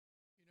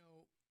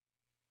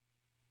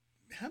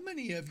How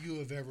many of you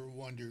have ever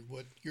wondered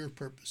what your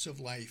purpose of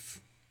life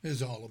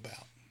is all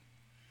about?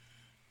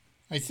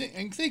 I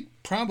think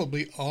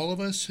probably all of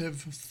us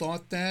have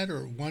thought that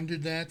or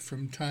wondered that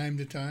from time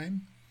to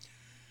time.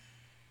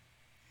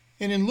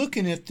 And in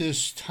looking at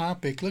this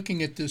topic,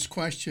 looking at this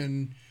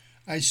question,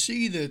 I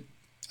see that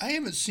I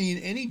haven't seen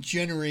any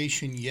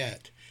generation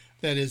yet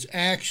that has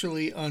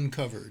actually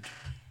uncovered,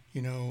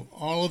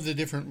 all of the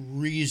different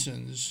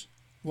reasons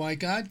why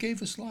God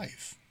gave us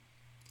life.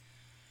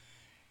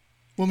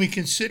 When we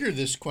consider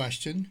this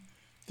question,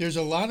 there's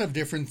a lot of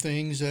different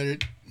things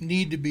that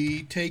need to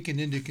be taken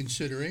into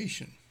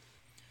consideration.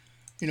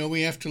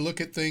 We have to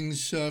look at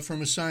things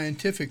from a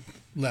scientific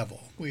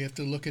level. We have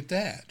to look at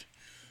that.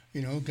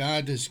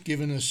 God has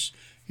given us,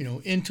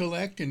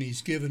 intellect, and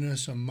He's given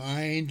us a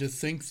mind to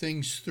think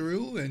things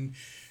through.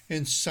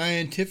 And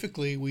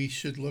scientifically, we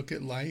should look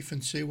at life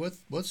and say,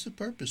 what's the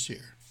purpose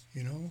here?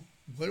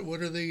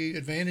 What are the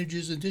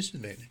advantages and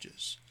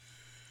disadvantages?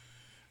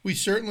 We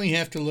certainly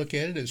have to look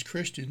at it as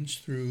Christians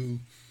through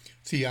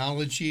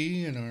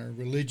theology and our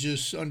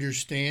religious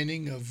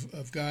understanding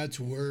of God's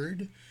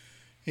Word,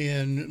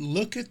 and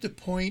look at the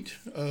point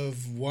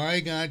of why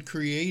God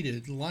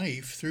created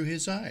life through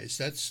His eyes.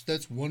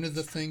 That's one of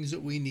the things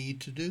that we need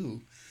to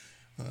do,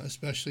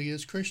 especially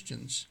as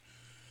Christians.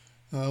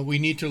 We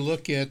need to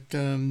look at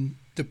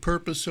the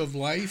purpose of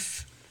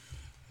life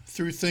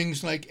through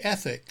things like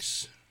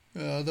ethics,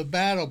 the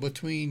battle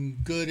between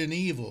good and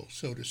evil,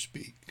 so to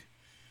speak.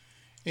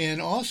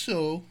 And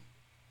also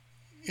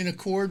in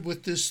accord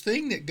with this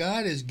thing that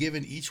God has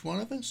given each one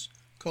of us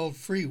called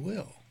free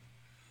will.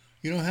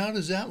 How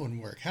does that one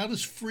work? How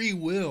does free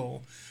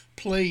will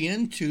play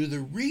into the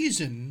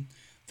reason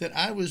that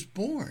I was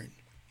born?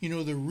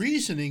 The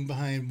reasoning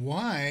behind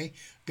why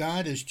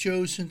God has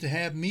chosen to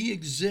have me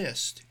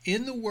exist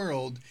in the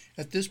world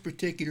at this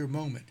particular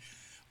moment.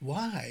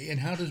 Why? And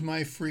how does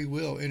my free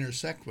will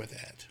intersect with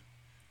that?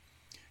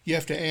 You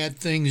have to add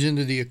things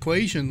into the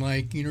equation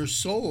like your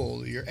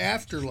soul, your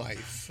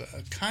afterlife,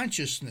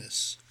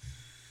 consciousness,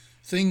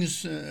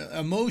 things,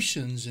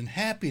 emotions and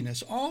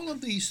happiness. All of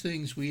these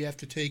things we have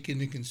to take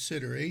into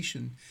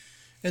consideration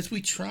as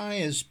we try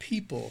as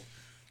people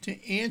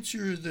to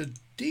answer the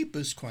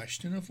deepest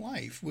question of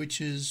life, which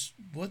is,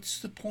 what's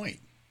the point?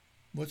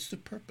 What's the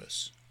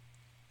purpose?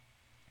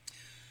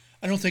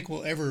 I don't think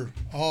we'll ever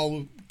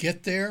all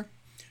get there.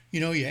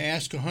 You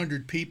ask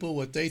 100 people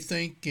what they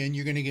think, and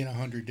you're going to get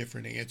 100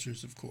 different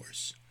answers, of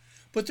course.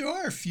 But there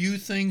are a few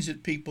things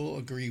that people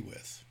agree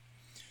with.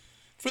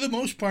 For the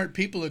most part,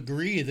 people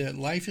agree that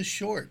life is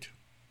short.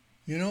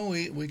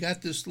 We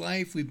got this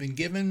life we've been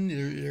given.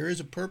 There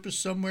is a purpose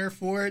somewhere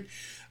for it.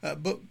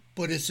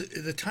 But it's,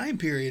 the time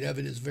period of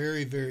it is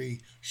very, very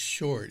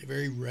short,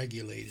 very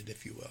regulated,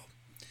 if you will.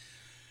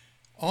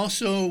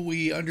 Also,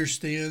 we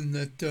understand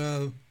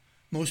that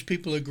most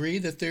people agree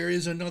that there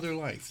is another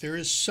life. There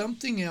is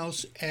something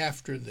else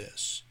after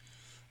this.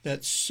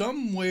 That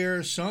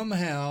somewhere,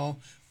 somehow,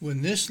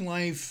 when this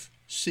life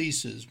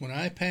ceases, when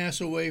I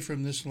pass away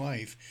from this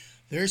life,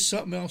 there's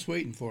something else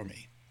waiting for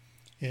me.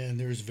 And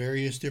there's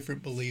various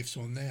different beliefs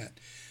on that.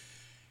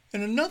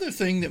 And another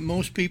thing that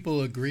most people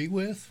agree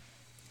with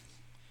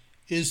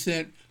is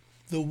that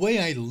the way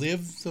I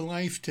live the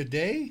life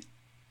today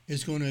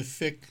is going to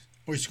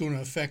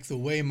affect the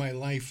way my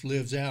life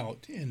lives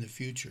out in the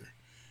future.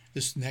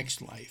 This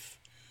next life,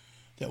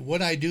 that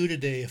what I do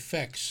today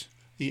affects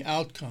the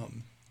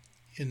outcome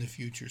in the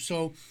future.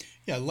 So,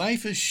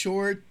 life is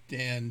short,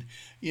 and,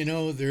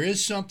 there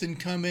is something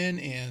coming,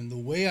 and the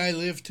way I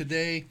live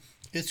today,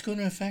 it's going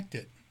to affect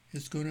it.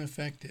 It's going to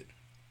affect it.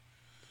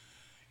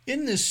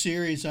 In this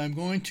series, I'm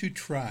going to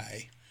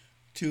try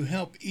to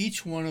help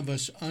each one of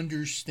us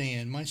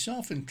understand,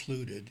 myself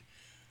included,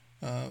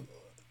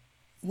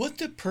 what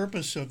the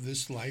purpose of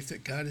this life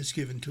that God has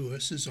given to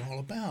us is all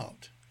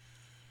about.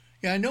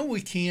 I know we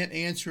can't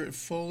answer it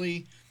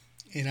fully,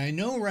 and I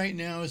know right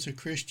now as a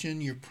Christian,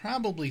 you're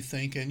probably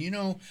thinking,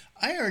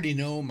 I already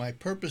know my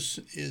purpose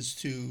is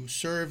to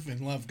serve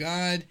and love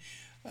God,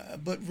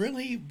 but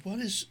really, what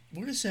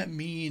does that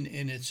mean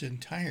in its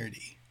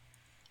entirety?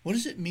 What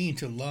does it mean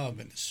to love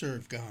and to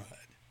serve God?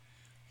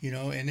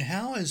 And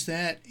how is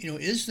that,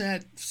 is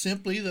that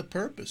simply the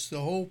purpose, the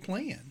whole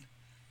plan?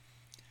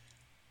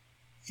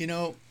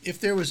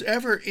 If there was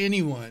ever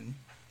anyone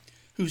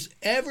who's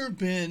ever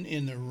been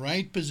in the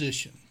right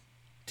position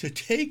to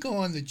take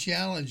on the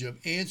challenge of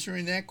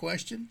answering that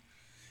question,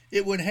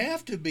 it would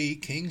have to be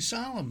King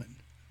Solomon,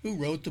 who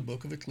wrote the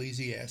book of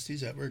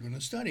Ecclesiastes that we're going to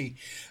study.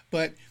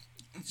 But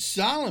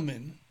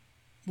Solomon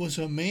was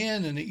a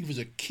man, and he was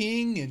a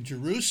king in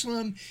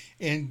Jerusalem,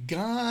 and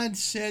God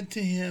said to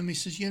him, He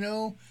says,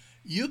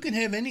 you can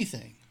have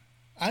anything.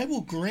 I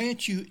will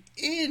grant you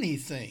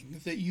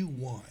anything that you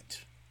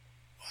want.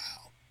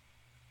 Wow,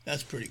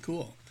 that's pretty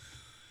cool.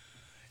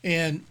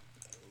 And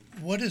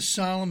what does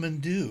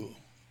Solomon do?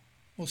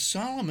 Well,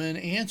 Solomon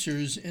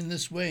answers in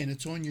this way, and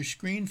it's on your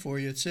screen for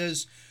you. It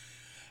says,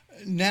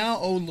 Now,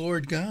 O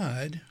Lord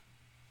God,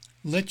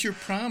 let your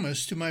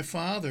promise to my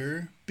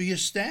father be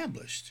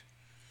established.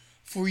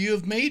 For you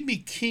have made me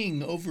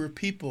king over a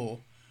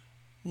people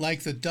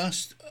like the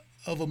dust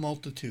of a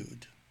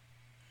multitude.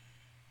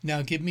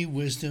 Now give me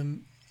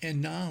wisdom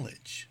and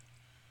knowledge.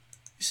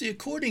 You see,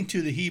 according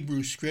to the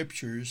Hebrew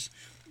Scriptures,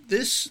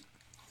 this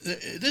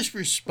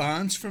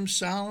response from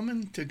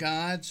Solomon to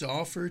God's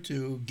offer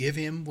to give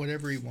him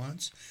whatever he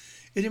wants,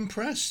 it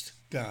impressed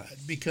God,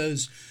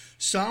 because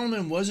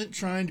Solomon wasn't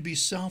trying to be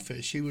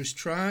selfish. He was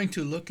trying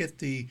to look at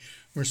the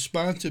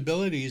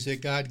responsibilities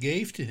that God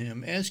gave to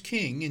him as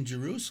king in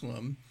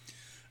Jerusalem,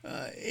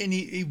 and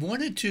he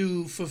wanted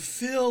to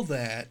fulfill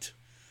that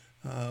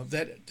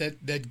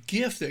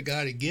gift that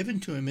God had given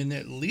to him in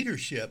that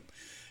leadership.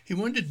 He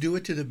wanted to do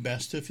it to the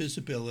best of his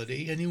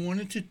ability, and he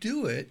wanted to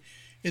do it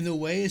in the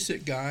ways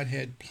that God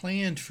had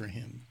planned for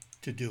him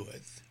to do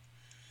it.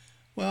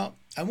 Well,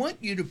 I want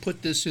you to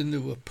put this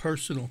into a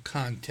personal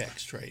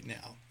context right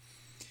now.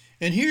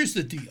 And here's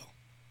the deal.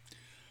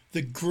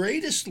 The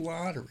greatest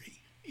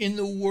lottery in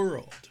the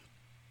world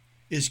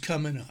is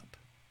coming up.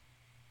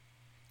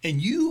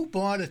 And you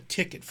bought a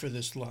ticket for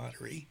this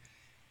lottery,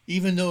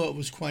 even though it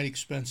was quite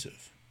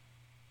expensive.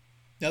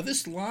 Now,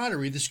 this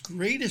lottery, this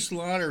greatest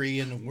lottery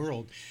in the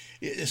world,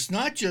 it's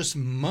not just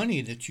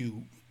money that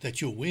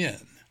you'll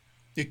win.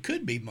 It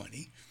could be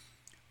money,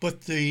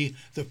 but the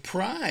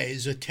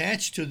prize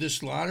attached to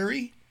this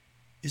lottery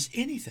is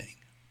anything,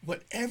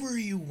 whatever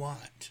you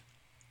want.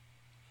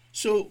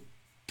 So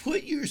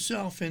put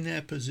yourself in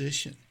that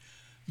position.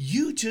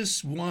 You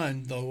just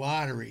won the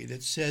lottery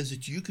that says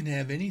that you can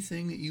have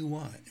anything that you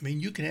want. I mean,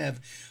 you can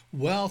have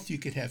wealth, you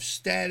could have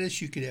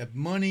status, you could have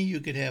money, you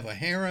could have a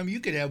harem, you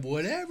could have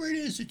whatever it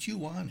is that you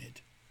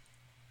wanted.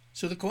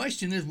 So the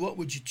question is, what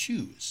would you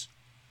choose?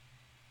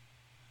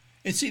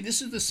 And see,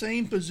 this is the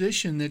same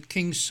position that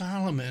King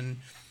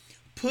Solomon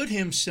put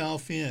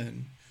himself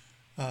in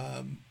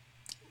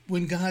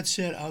when God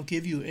said, I'll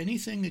give you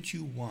anything that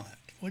you want.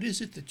 What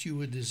is it that you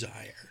would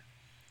desire?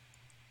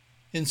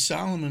 And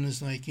Solomon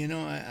is like,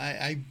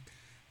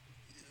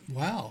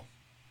 wow,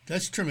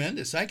 that's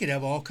tremendous. I could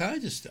have all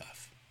kinds of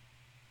stuff.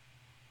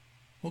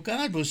 Well,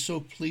 God was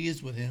so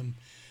pleased with him,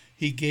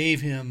 he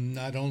gave him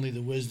not only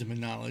the wisdom and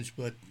knowledge,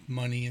 but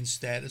money and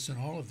status and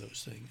all of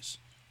those things.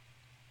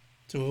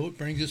 So it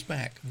brings us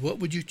back. What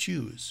would you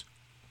choose?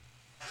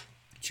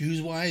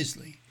 Choose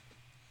wisely.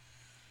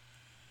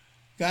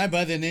 A guy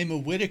by the name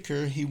of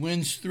Whitaker, he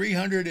wins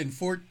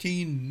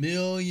 $314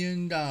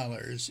 million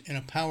in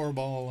a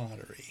Powerball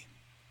lottery.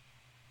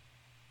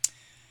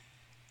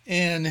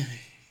 And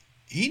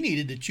he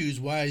needed to choose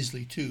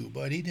wisely too,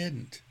 but he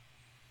didn't.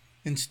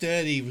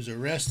 Instead, he was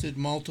arrested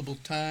multiple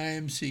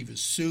times. He was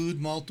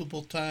sued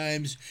multiple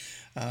times.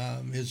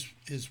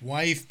 His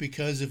wife,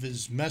 because of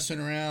his messing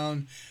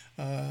around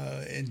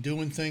and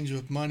doing things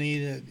with money,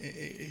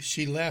 that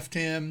she left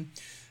him.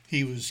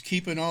 He was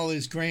keeping all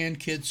his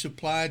grandkids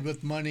supplied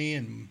with money,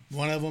 and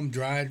one of them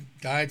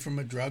died from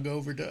a drug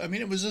overdose. I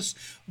mean, it was just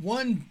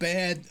one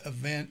bad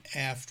event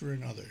after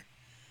another.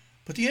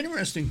 But the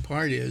interesting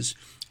part is,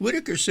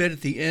 Whitaker said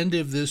at the end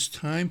of this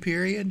time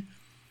period,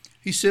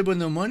 he said when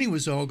the money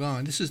was all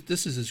gone, this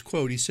is his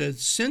quote, he said,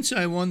 "Since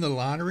I won the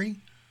lottery,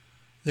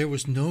 there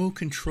was no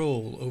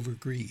control over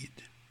greed."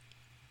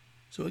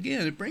 So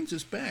again, it brings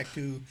us back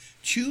to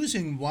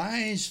choosing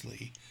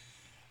wisely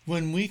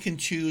when we can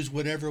choose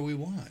whatever we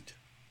want.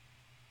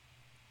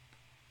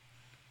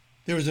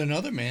 There was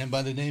another man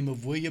by the name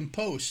of William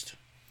Post,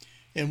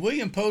 and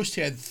William Post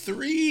had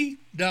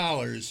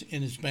 $3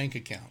 in his bank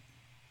account.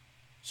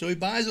 So he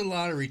buys a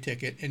lottery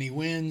ticket and he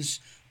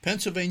wins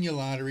Pennsylvania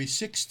lottery,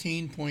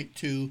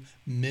 $16.2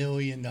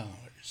 million.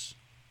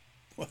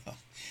 Well,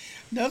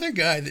 another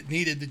guy that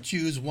needed to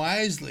choose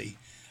wisely.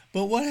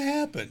 But what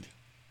happened?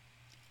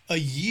 A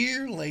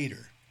year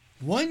later,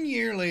 1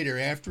 year later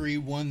after he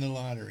won the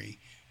lottery,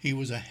 he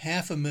was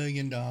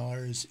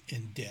 $500,000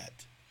 in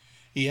debt.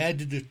 He had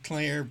to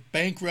declare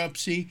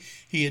bankruptcy.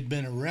 He had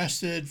been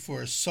arrested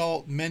for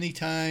assault many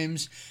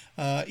times.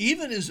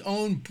 Even his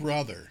own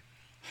brother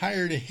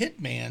hired a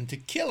hitman to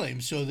kill him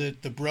so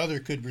that the brother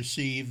could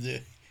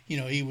receive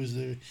he was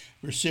the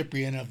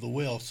recipient of the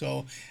will.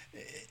 So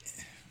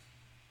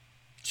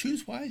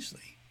choose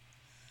wisely.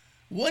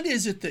 What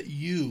is it that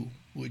you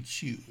would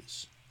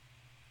choose?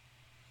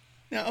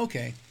 Now,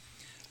 okay,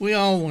 we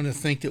all want to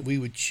think that we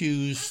would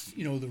choose,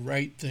 the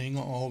right thing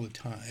all the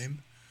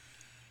time.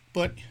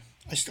 But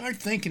I started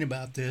thinking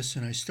about this,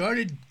 and I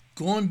started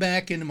going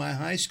back into my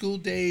high school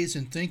days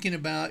and thinking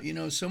about,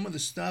 some of the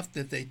stuff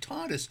that they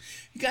taught us.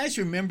 You guys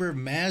remember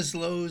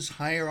Maslow's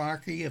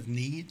hierarchy of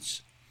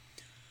needs?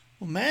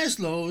 Well,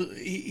 Maslow,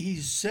 he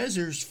says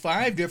there's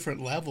 5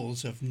 different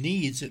levels of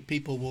needs that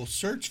people will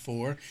search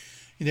for,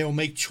 and they will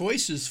make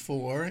choices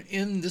for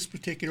in this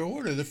particular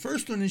order. The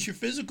first one is your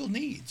physical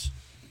needs.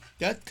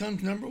 That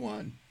comes number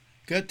 1.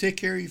 Got to take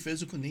care of your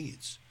physical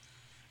needs.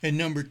 And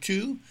number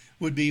 2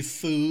 would be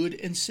food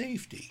and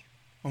safety.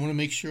 I want to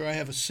make sure I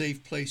have a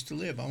safe place to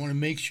live. I want to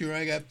make sure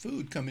I got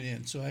food coming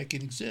in so I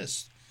can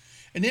exist.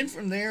 And then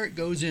from there it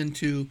goes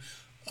into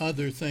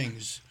other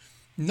things.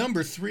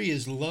 Number 3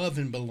 is love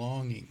and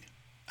belonging.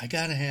 I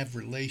got to have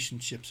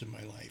relationships in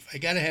my life. I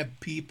got to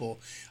have people.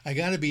 I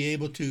got to be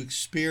able to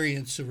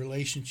experience a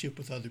relationship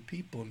with other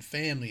people and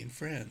family and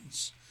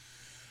friends.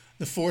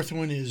 The fourth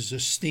one is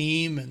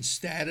esteem and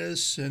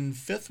status. And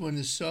fifth one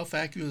is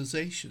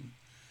self-actualization.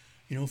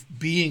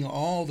 Being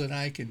all that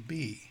I can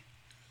be.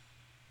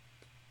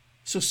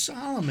 So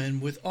Solomon,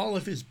 with all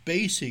of his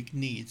basic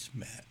needs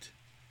met,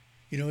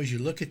 as you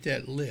look at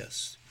that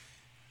list,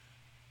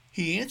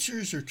 he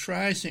answers or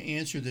tries to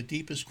answer the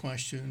deepest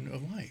question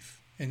of life.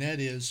 And that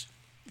is,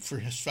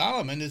 for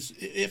Solomon, is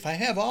if I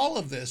have all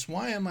of this,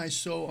 why am I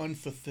so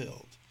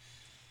unfulfilled?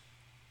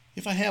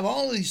 If I have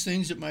all of these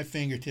things at my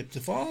fingertips,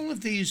 if all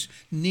of these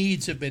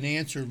needs have been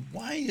answered,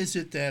 why is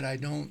it that I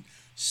don't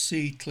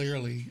see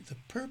clearly the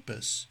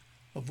purpose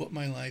of what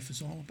my life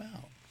is all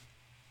about?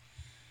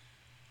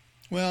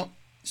 Well,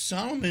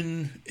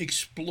 Solomon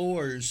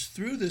explores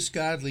through this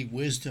godly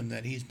wisdom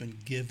that he's been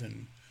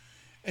given,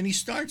 and he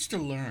starts to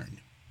learn.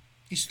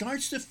 He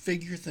starts to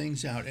figure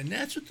things out, and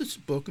that's what this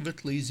book of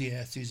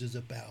Ecclesiastes is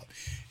about.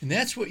 And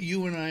that's what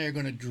you and I are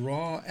going to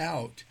draw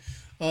out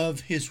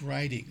of his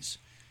writings,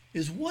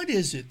 is what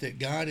is it that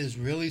God is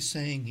really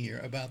saying here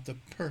about the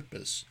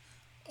purpose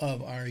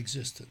of our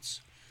existence?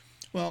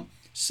 Well,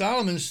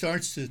 Solomon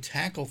starts to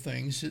tackle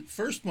things. The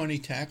first one he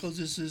tackles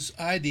is this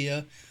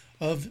idea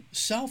of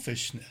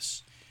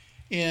selfishness.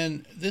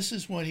 And this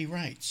is what he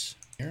writes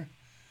here.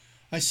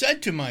 I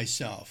said to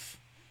myself,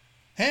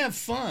 have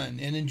fun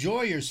and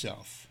enjoy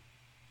yourself.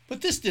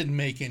 But this didn't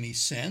make any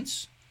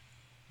sense.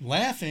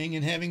 Laughing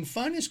and having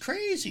fun is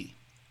crazy.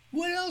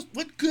 What else?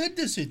 What good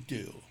does it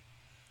do?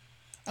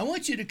 I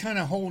want you to kind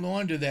of hold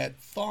on to that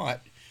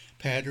thought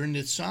pattern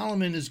that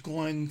Solomon is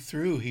going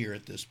through here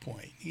at this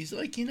point. He's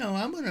like,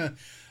 I'm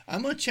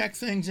gonna check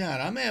things out.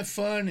 I'm gonna have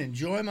fun,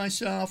 enjoy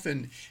myself,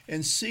 and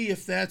see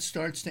if that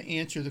starts to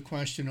answer the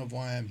question of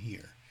why I'm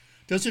here.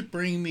 Does it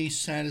bring me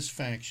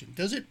satisfaction?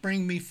 Does it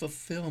bring me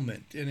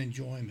fulfillment and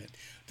enjoyment?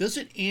 Does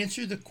it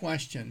answer the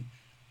question,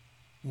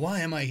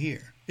 why am I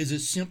here? Is it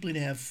simply to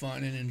have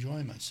fun and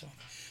enjoy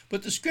myself?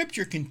 But the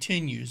scripture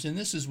continues, and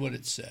this is what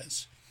it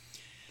says.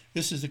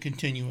 This is the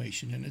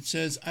continuation, and it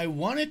says, I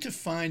wanted to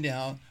find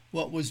out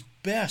what was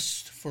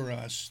best for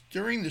us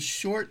during the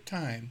short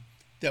time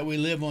that we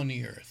live on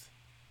the earth.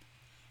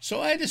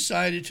 So I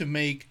decided to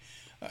make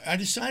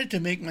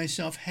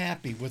myself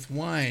happy with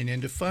wine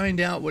and to find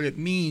out what it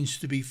means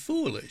to be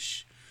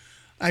foolish.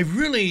 I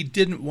really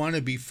didn't want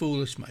to be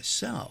foolish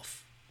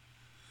myself.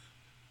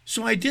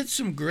 So I did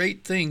some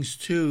great things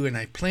too, and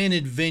I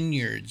planted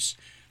vineyards.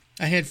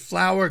 I had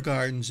flower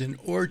gardens and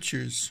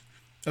orchards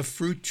of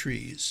fruit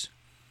trees.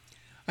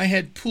 I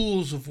had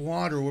pools of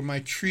water where my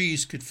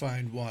trees could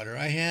find water.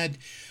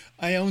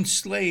 I owned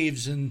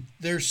slaves, and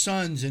their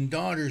sons and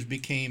daughters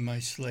became my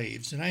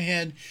slaves. And I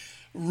had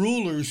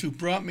rulers who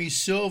brought me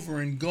silver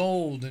and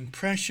gold and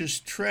precious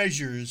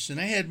treasures. And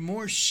I had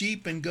more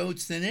sheep and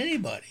goats than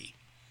anybody.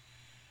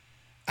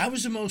 I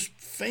was the most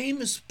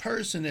famous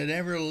person that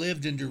ever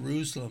lived in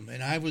Jerusalem,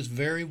 and I was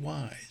very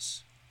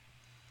wise.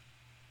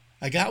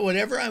 I got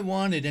whatever I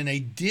wanted, and I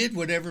did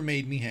whatever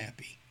made me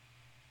happy.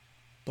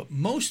 But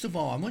most of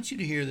all, I want you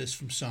to hear this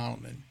from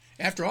Solomon.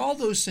 After all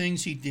those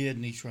things he did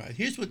and he tried,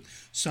 here's what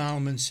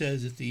Solomon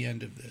says at the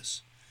end of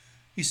this.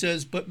 He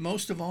says, but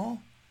most of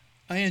all,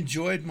 I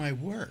enjoyed my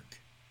work.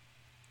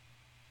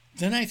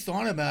 Then I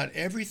thought about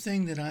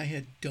everything that I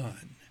had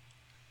done,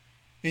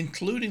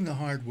 including the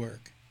hard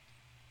work.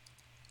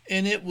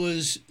 And it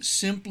was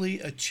simply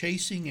a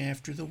chasing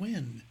after the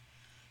wind.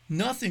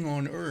 Nothing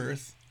on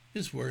earth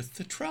is worth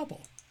the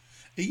trouble.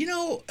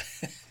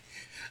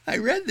 I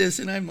read this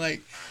and I'm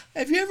like,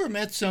 have you ever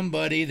met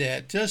somebody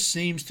that just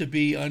seems to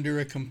be under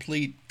a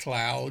complete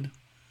cloud?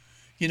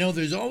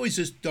 There's always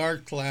this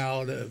dark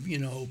cloud of,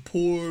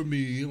 poor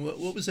me.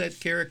 What was that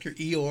character,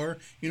 Eeyore?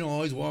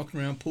 Always walking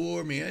around,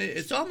 poor me.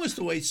 It's almost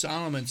the way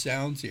Solomon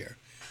sounds here.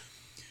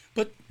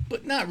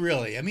 But not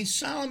really. I mean,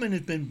 Solomon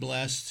has been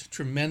blessed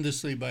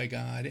tremendously by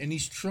God, and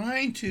he's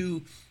trying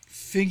to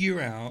figure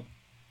out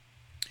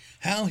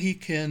how he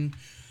can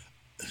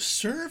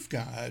serve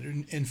God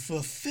and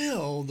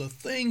fulfill the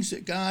things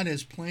that God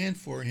has planned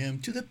for him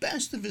to the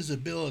best of his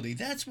ability.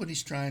 That's what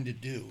he's trying to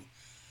do.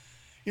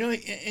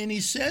 And he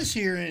says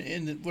here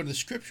in what the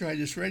scripture I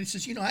just read, he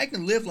says, I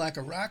can live like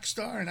a rock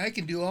star and I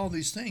can do all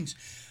these things,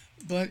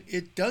 but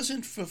it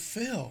doesn't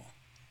fulfill.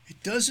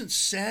 It doesn't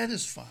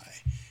satisfy.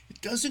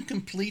 It doesn't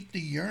complete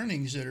the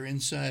yearnings that are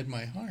inside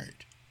my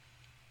heart.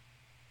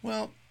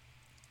 Well,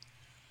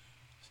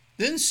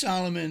 then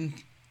Solomon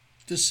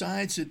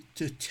decides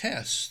to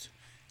test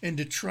and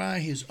to try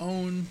his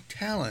own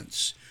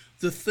talents,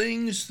 the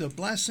things, the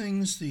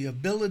blessings, the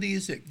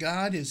abilities that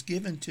God has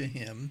given to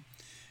him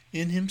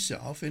in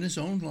himself, in his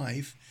own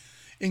life.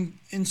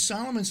 And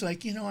Solomon's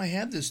like, I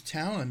have this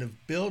talent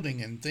of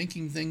building and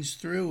thinking things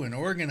through and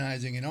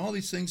organizing and all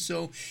these things.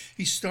 So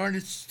he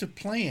starts to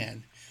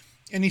plan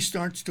and he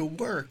starts to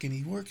work, and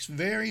he works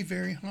very,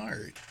 very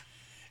hard.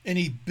 And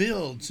he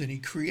builds and he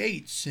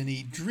creates and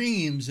he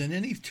dreams, and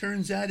then he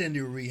turns that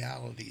into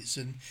realities.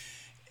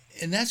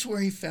 And that's where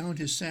he found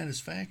his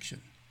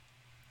satisfaction.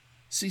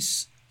 See,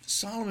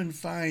 Solomon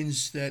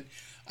finds that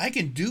I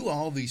can do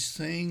all these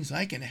things,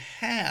 I can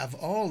have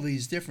all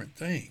these different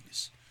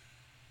things.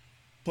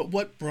 But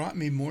what brought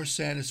me more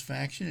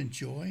satisfaction and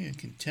joy and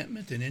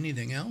contentment than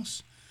anything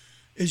else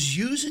is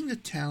using the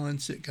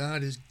talents that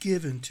God has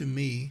given to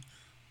me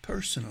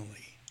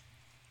personally.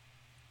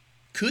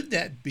 Could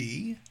that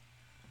be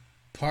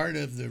part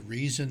of the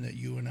reason that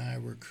you and I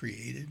were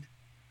created?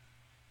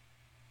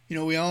 You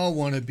know, we all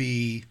want to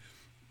be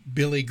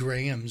Billy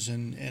Grahams,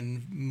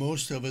 and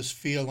most of us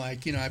feel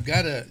like, I've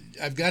got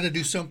to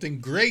do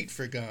something great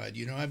for God.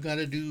 I've got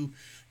to do,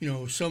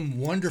 some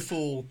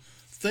wonderful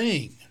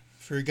thing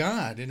for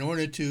God in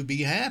order to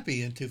be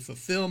happy and to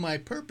fulfill my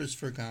purpose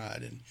for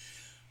God. And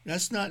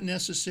that's not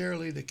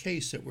necessarily the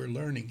case that we're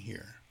learning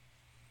here.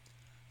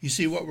 You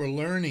see, what we're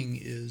learning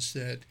is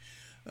that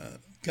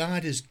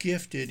God has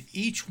gifted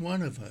each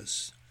one of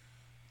us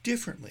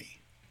differently.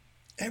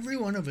 Every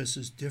one of us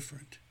is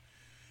different.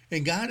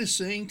 And God is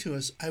saying to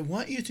us, I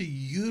want you to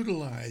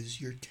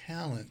utilize your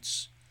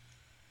talents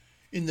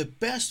in the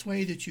best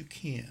way that you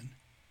can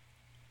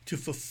to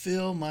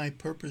fulfill my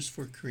purpose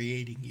for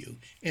creating you.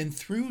 And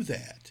through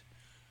that,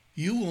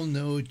 you will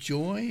know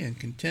joy and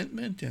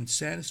contentment and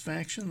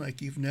satisfaction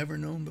like you've never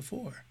known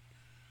before.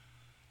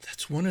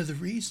 That's one of the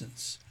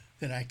reasons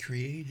that I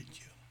created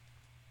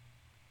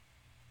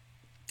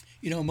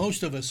you.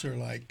 Most of us are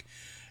like,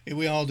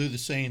 we all do the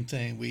same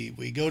thing.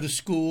 We go to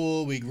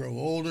school, we grow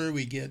older,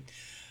 we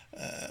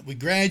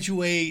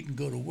graduate and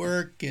go to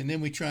work, and then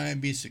we try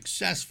and be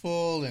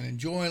successful and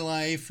enjoy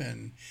life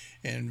and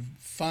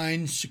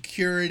find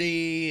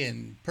security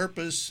and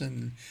purpose,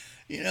 and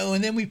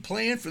and then we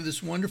plan for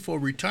this wonderful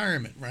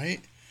retirement,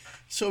 right?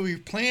 So we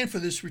plan for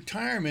this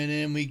retirement,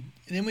 and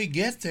then we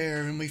get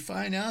there and we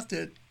find out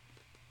that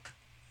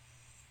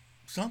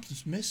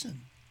something's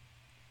missing.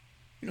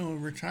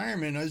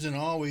 Retirement isn't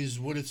always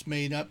what it's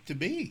made up to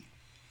be.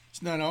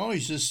 It's not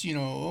always just,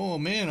 oh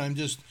man, I'm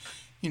just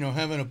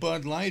having a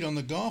Bud Light on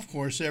the golf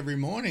course every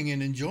morning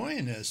and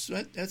enjoying this.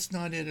 That's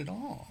not it at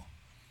all.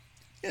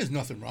 There's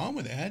nothing wrong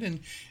with that, and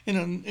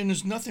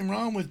there's nothing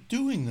wrong with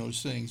doing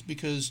those things,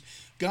 because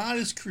God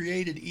has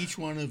created each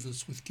one of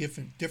us with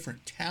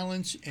different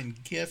talents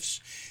and gifts,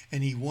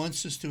 and He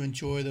wants us to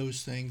enjoy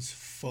those things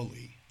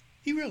fully.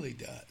 He really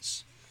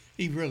does.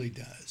 He really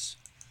does.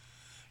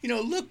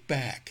 Look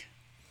back.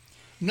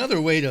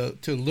 Another way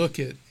to look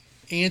at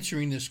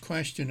answering this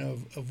question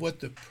of what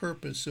the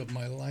purpose of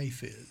my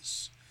life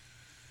is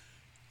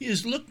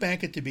look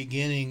back at the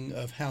beginning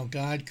of how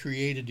God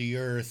created the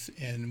earth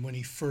and when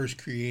He first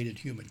created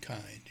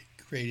humankind,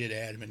 created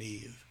Adam and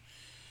Eve.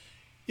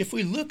 If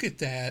we look at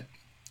that,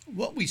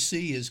 what we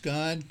see is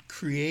God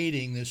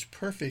creating this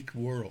perfect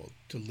world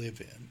to live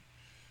in.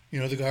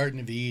 The Garden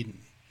of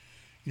Eden.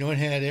 It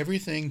had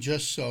everything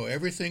just so.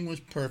 Everything was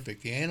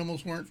perfect. The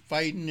animals weren't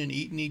fighting and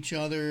eating each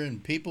other,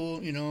 and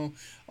people,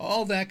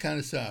 all that kind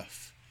of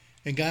stuff.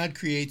 And God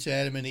creates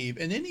Adam and Eve,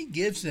 and then He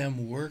gives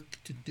them work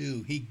to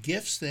do. He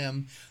gifts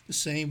them the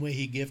same way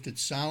He gifted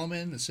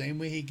Solomon, the same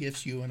way He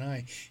gifts you and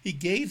I. He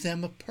gave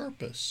them a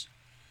purpose.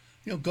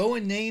 Go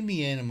and name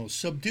the animals,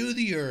 subdue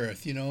the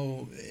earth,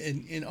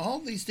 and all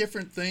these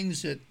different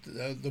things that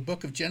the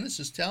book of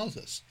Genesis tells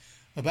us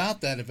about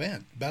that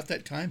event, about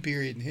that time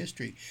period in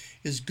history,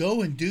 is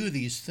go and do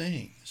these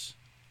things.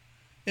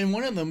 And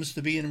one of them is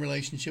to be in a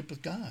relationship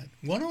with God.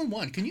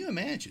 One-on-one. Can you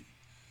imagine?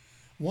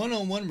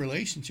 One-on-one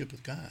relationship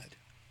with God.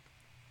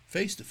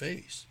 Face to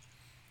face.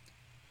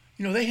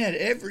 They had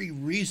every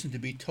reason to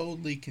be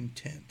totally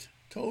content,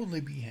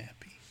 totally be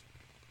happy.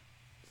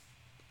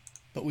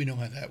 But we know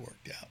how that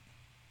worked out.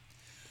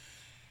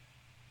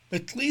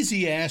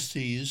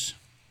 Ecclesiastes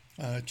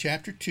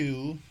chapter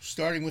 2,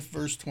 starting with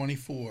verse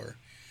 24,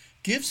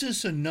 gives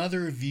us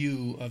another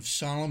view of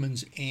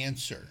Solomon's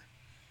answer.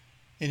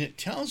 And it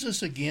tells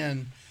us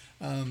again,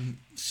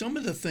 some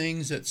of the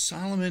things that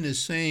Solomon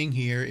is saying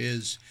here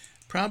is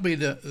probably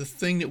the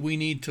thing that we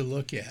need to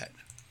look at.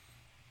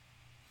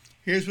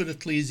 Here's what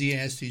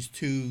Ecclesiastes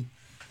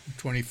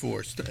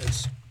 2:24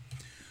 says.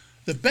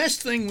 The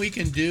best thing we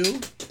can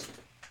do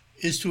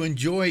is to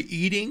enjoy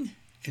eating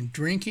and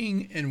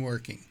drinking and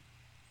working.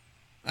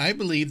 I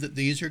believe that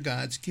these are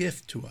God's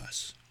gift to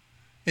us.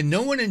 And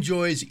no one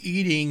enjoys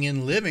eating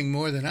and living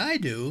more than I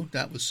do.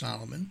 That was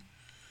Solomon.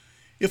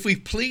 If we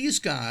please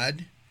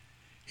God,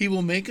 He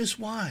will make us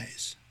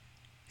wise.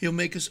 He'll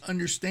make us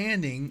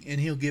understanding, and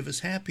He'll give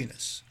us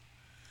happiness.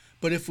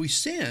 But if we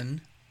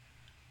sin,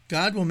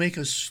 God will make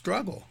us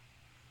struggle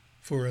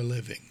for a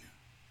living.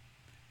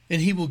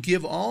 And He will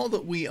give all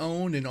that we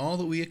own and all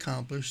that we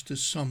accomplish to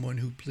someone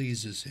who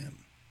pleases Him.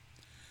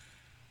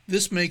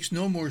 This makes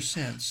no more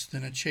sense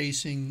than a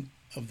chasing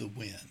of the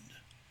wind.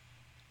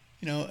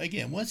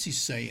 Again, what's he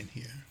saying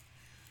here?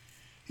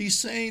 He's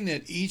saying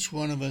that each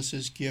one of us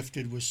is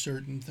gifted with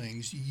certain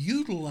things.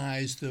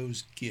 Utilize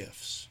those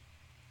gifts.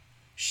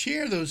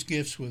 Share those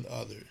gifts with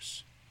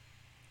others.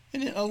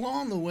 And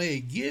along the way,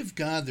 give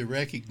God the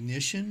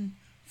recognition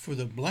for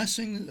the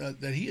blessing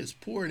that He has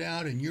poured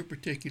out in your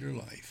particular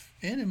life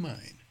and in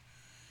mine.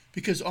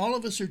 Because all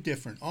of us are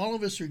different. All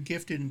of us are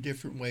gifted in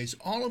different ways.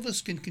 All of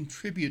us can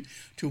contribute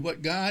to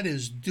what God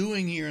is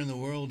doing here in the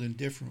world in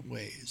different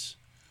ways.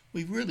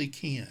 We really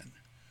can.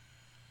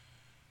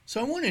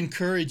 So I want to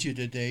encourage you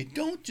today,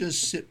 don't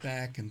just sit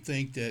back and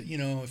think that,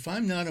 if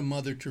I'm not a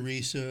Mother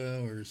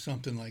Teresa or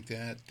something like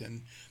that,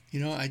 then,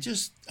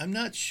 I'm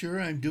not sure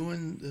I'm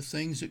doing the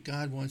things that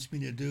God wants me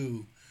to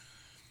do.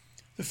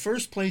 The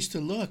first place to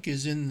look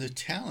is in the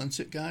talents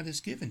that God has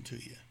given to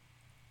you.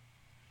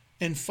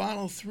 And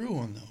follow through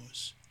on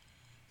those.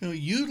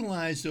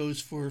 Utilize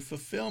those for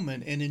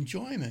fulfillment and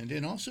enjoyment,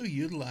 and also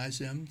utilize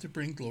them to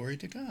bring glory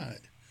to God.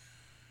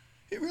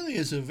 It really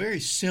is a very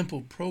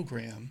simple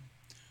program.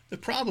 The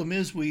problem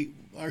is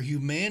our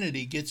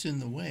humanity gets in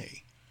the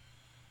way.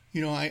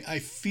 I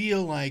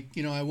feel like,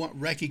 I want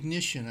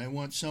recognition. I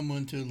want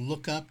someone to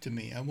look up to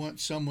me. I want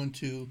someone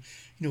to,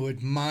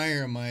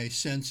 admire my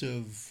sense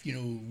of,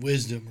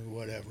 wisdom or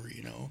whatever,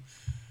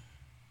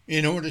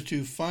 in order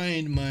to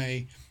find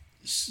my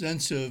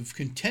sense of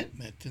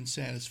contentment and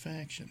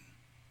satisfaction.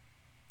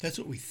 That's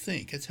what we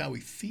think. That's how we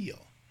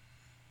feel.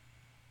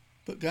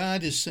 But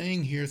God is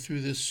saying here through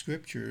this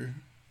scripture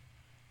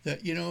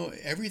that,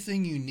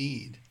 everything you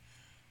need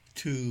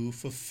to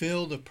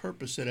fulfill the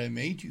purpose that I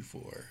made you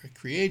for, I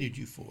created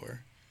you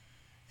for,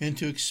 and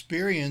to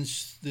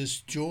experience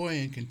this joy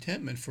and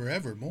contentment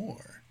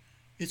forevermore,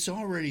 it's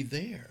already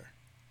there.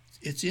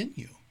 It's in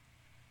you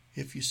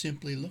if you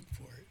simply look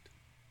for it.